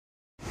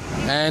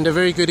And a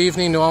very good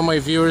evening to all my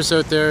viewers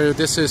out there.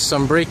 This is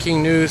some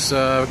breaking news,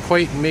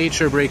 quite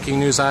major breaking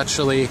news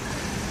actually.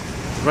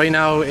 Right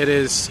now it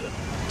is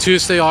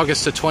Tuesday,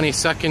 August the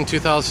 22nd,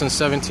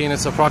 2017.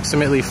 It's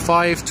approximately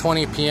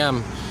 5:20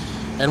 p.m.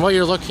 And what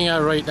you're looking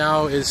at right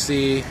now is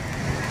the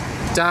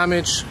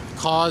damage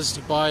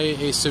caused by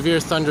a severe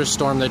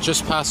thunderstorm that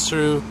just passed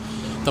through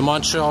the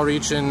Montreal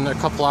region a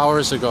couple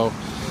hours ago.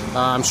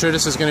 I'm sure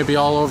this is going to be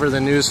all over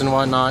the news and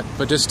whatnot,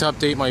 but just to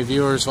update my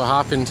viewers what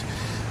happened.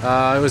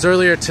 It was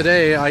earlier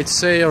today, I'd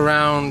say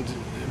around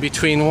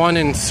between 1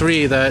 and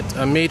 3, that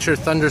a major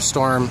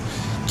thunderstorm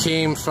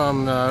came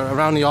from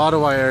around the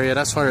Ottawa area.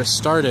 That's where it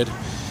started,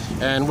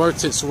 and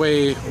worked its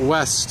way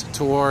west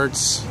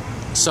towards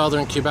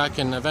southern Quebec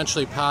and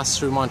eventually passed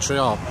through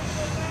Montreal.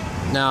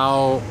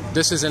 Now,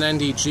 this is an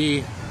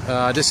NDG.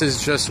 This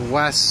is just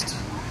west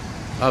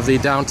of the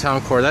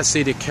downtown core. That's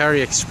the Carey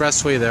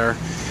Expressway there.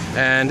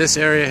 And this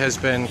area has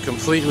been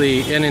completely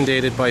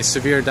inundated by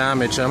severe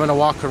damage. I'm going to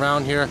walk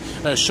around here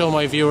and show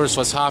my viewers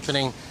what's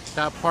happening.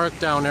 That park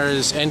down there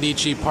is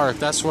NDG Park.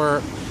 That's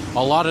where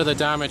a lot of the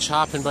damage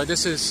happened. But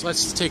this is,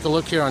 let's take a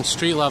look here on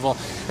street level.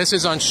 This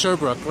is on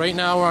Sherbrooke. Right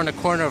now we're on the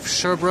corner of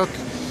Sherbrooke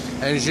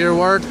and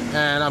Girard,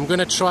 and I'm going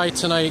to try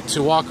tonight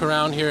to walk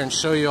around here and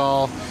show you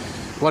all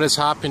what has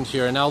happened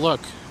here. Now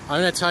look,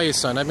 I'm going to tell you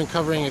something. I've been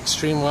covering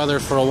extreme weather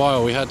for a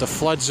while. We had the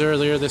floods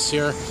earlier this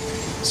year.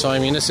 So I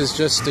mean, this is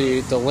just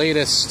the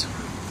latest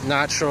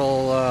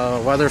natural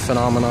weather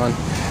phenomenon,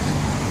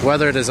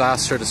 weather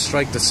disaster to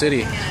strike the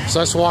city. So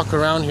let's walk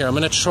around here. I'm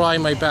going to try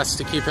my best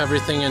to keep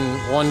everything in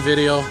one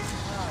video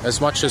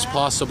as much as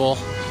possible.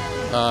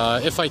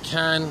 If I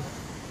can,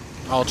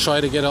 I'll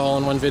try to get it all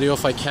in one video.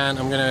 If I can't,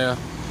 I'm going to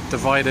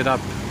divide it up.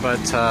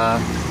 But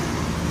I'm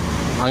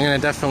going to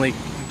definitely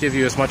give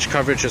you as much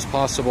coverage as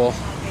possible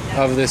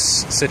of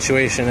this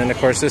situation. And of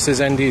course, this is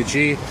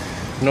NDG.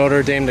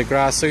 Notre Dame de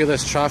Grasse. Look at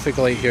this traffic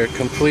light here,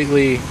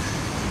 completely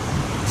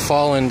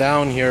fallen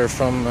down here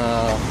from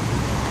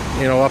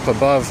you know, up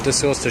above.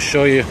 This goes to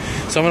show you.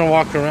 So I'm going to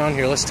walk around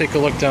here. Let's take a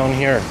look down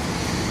here.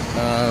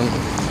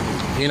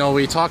 You know,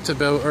 we talked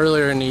about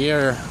earlier in the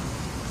year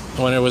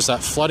when there was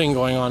that flooding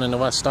going on in the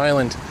West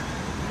Island,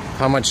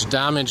 how much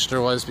damage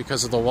there was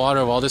because of the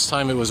water. Well, this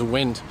time it was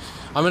wind.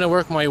 I'm going to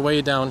work my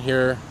way down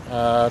here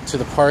to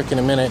the park in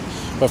a minute,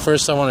 but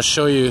first I want to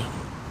show you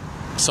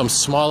some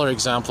smaller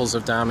examples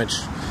of damage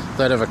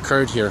that have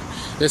occurred here.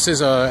 This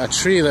is a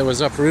tree that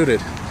was uprooted.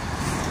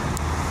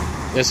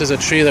 This is a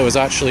tree that was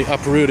actually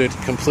uprooted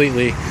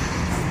completely.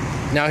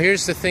 Now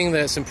here's the thing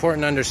that's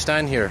important to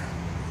understand here.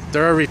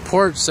 There are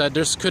reports that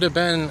this could have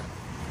been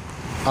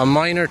a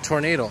minor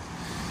tornado.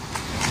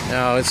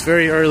 Now it's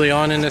very early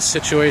on in this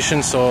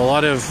situation, so a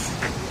lot of,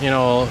 you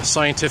know,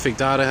 scientific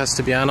data has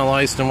to be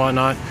analyzed and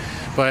whatnot,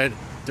 but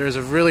there's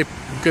a really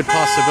good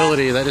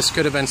possibility that this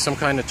could have been some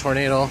kind of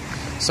tornado,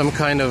 some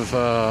kind of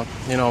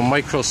you know,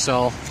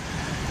 microcell.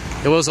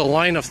 It was a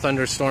line of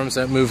thunderstorms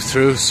that moved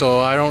through, so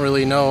I don't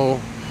really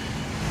know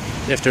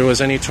if there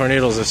was any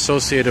tornadoes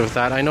associated with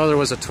that. I know there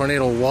was a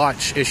tornado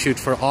watch issued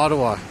for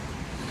Ottawa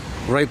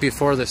right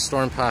before this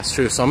storm passed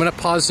through. So I'm going to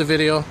pause the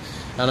video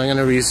and I'm going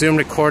to resume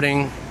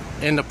recording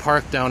in the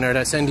park down there.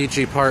 That's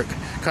NDG Park,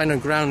 kind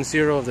of ground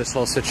zero of this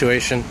whole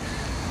situation.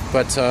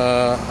 But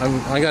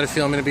I got a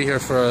feel I'm going to be here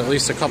for at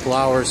least a couple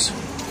hours.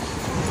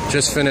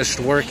 Just finished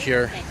work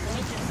here.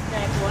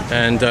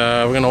 And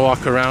we're going to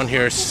walk around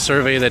here,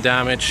 survey the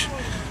damage.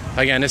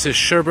 Again, this is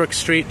Sherbrooke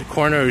Street, the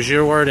corner of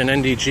Girard and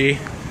NDG.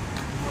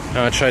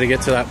 Try to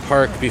get to that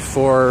park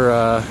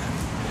before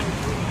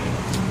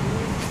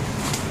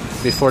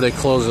they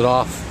close it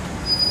off.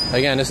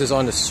 Again, this is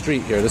on the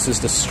street here. This is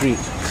the street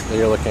that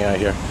you're looking at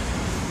here.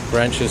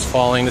 Branches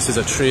falling. This is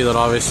a tree that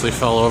obviously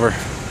fell over.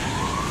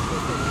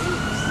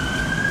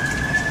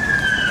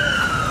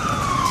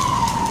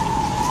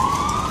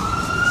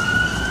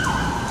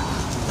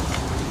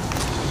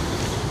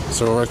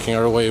 So we're working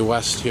our way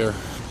west here.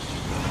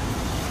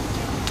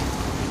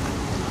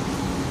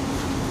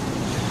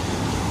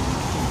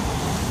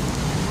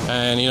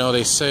 And you know,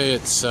 they say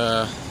it's,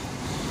 I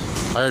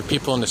heard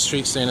people in the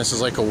street saying this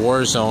is like a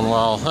war zone.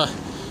 Well,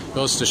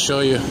 goes to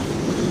show you. So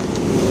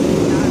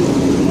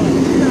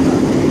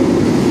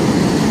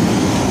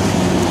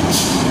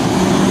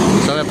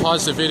I'm going to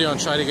pause the video and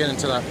try to get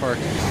into that park.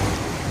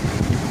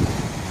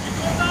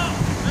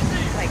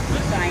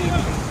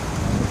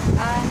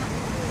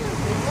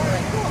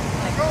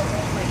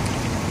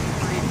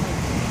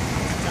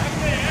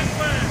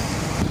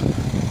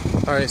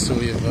 Alright, so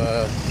we've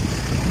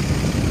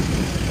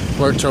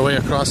worked our way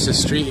across the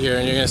street here,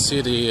 and you're going to see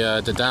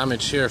the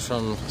damage here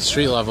from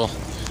street level.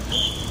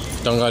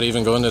 Don't got to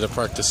even go into the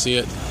park to see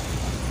it.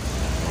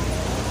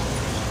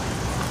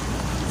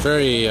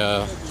 Very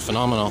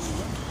phenomenal.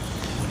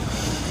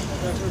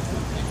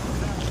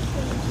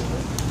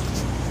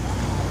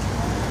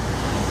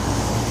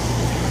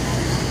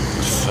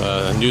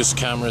 News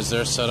cameras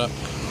there set up.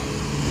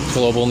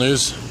 Global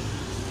news.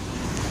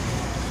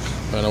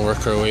 Going to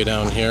work our way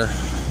down here.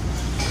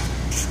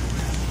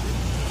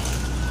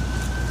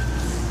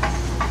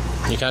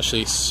 You can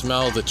actually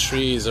smell the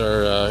trees,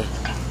 or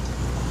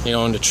you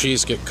know, when the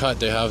trees get cut,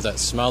 they have that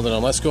smell to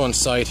them. Let's go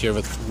inside here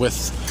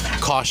with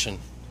caution.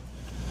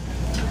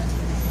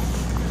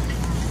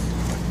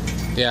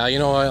 Yeah, you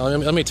know what?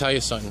 Let me tell you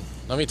something.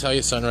 Let me tell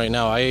you something right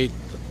now. I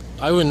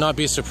would not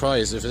be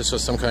surprised if this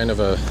was some kind of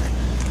a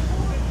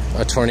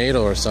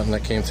tornado or something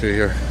that came through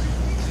here.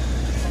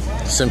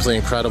 Simply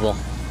incredible.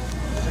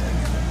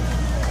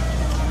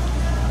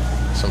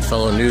 Some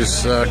fellow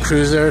news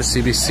crews there,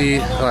 CBC,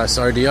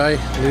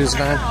 RDI news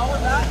van.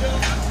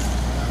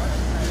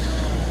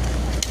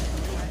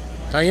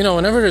 Now, you know,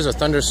 whenever there's a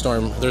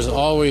thunderstorm, there's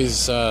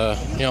always,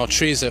 you know,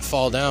 trees that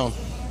fall down,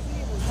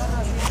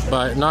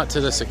 but not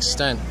to this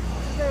extent.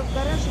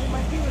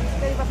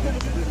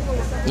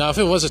 Now, if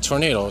it was a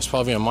tornado, it's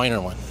probably a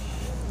minor one,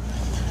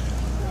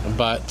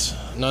 but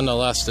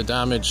nonetheless, the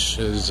damage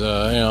is, you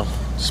know,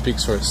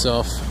 speaks for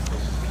itself.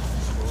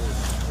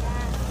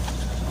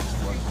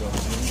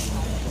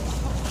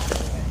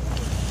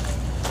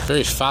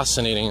 Very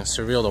fascinating and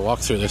surreal to walk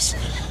through this.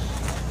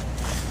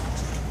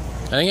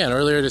 And again,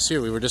 earlier this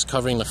year, we were just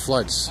covering the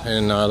floods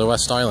in the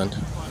West Island,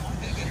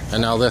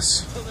 and now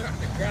this.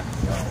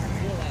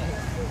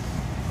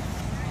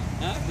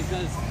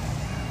 Because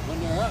when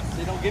they're up,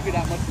 they don't give you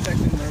that much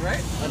protection,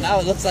 right? But now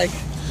it looks like.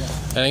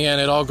 And again,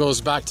 it all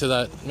goes back to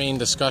that main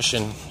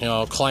discussion, you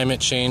know, climate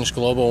change,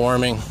 global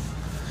warming.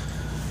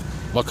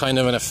 What kind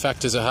of an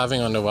effect is it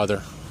having on the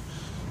weather?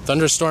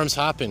 Thunderstorms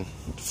happen,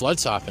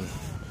 floods happen,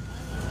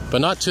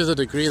 but not to the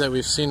degree that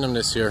we've seen them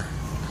this year.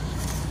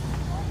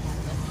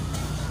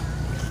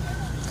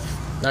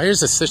 Now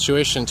here's the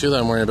situation too that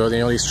I'm worried about. You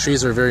know, these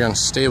trees are very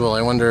unstable.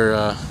 I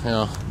wonder, you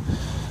know,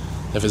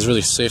 if it's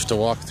really safe to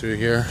walk through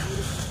here.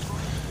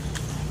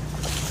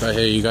 But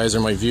hey, you guys are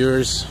my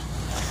viewers,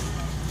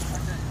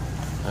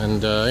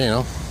 and you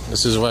know,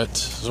 this is what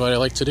I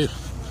like to do.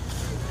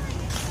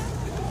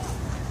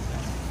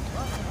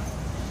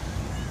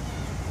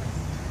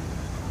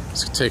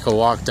 Let's take a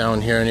walk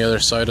down here on the other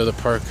side of the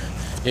park.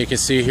 You can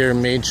see here,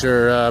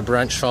 major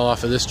branch fell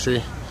off of this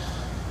tree.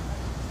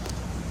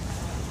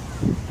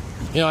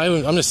 You know,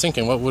 I'm just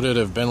thinking, what would it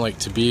have been like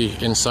to be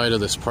inside of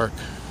this park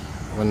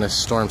when this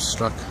storm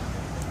struck?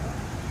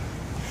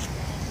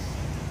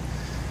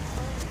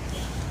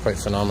 Quite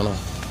phenomenal.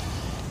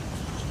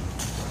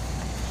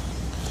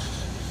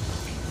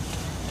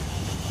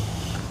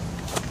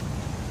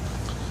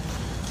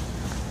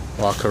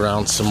 Walk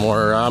around some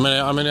more. I'm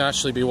gonna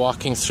actually be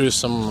walking through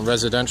some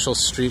residential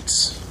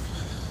streets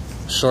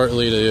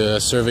shortly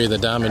to survey the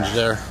damage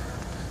there.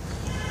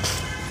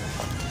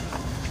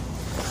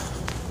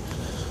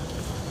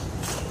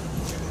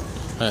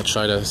 I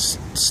try to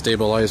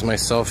stabilize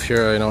myself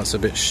here. I know it's a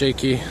bit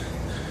shaky.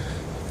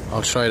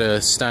 I'll try to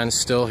stand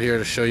still here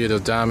to show you the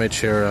damage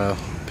here,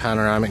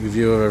 panoramic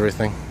view of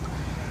everything.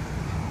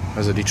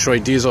 There's a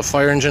Detroit diesel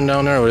fire engine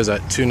down there. What is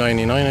that,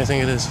 $2.99 I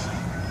think it is?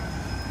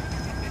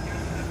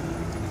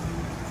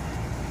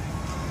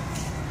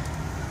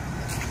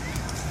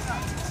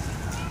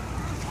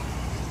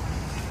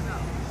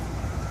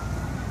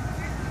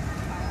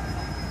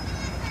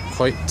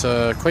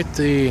 Quite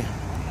the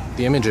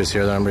images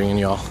here that I'm bringing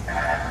y'all.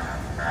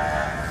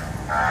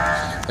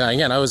 Yeah,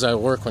 again, I was at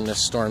work when this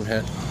storm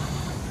hit.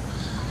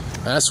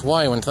 And that's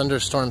why when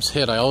thunderstorms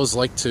hit, I always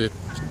like to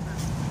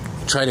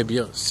try to be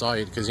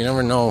outside, because you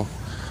never know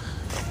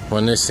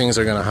when these things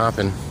are going to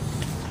happen.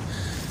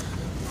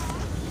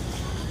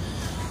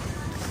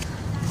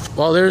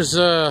 Well,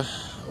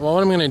 well,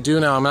 what I'm going to do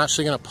now, I'm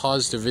actually going to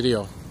pause the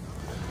video.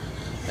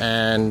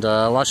 And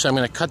actually, I'm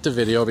going to cut the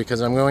video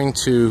because I'm going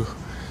to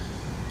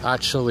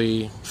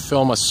actually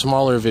film a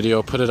smaller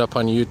video, put it up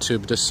on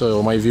YouTube, just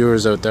so my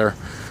viewers out there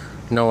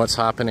know what's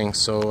happening.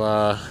 So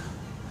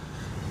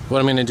what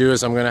I'm going to do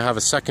is I'm going to have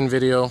a second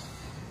video.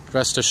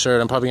 Rest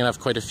assured, I'm probably going to have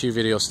quite a few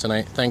videos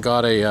tonight. Thank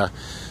God I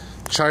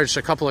charged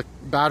a couple of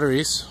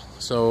batteries.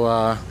 So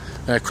I'm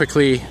going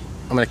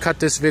to cut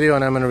this video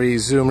and I'm going to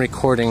resume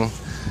recording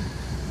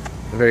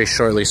very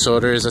shortly. So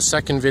there is a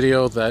second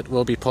video that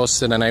will be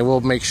posted, and I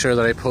will make sure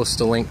that I post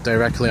the link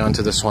directly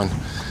onto this one.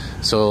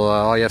 So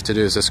all you have to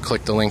do is just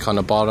click the link on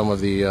the bottom of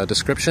the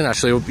description.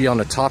 Actually, it will be on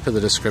the top of the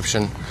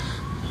description.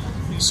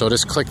 So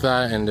just click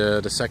that and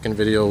the second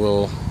video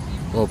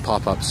will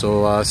pop up.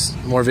 So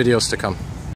more videos to come.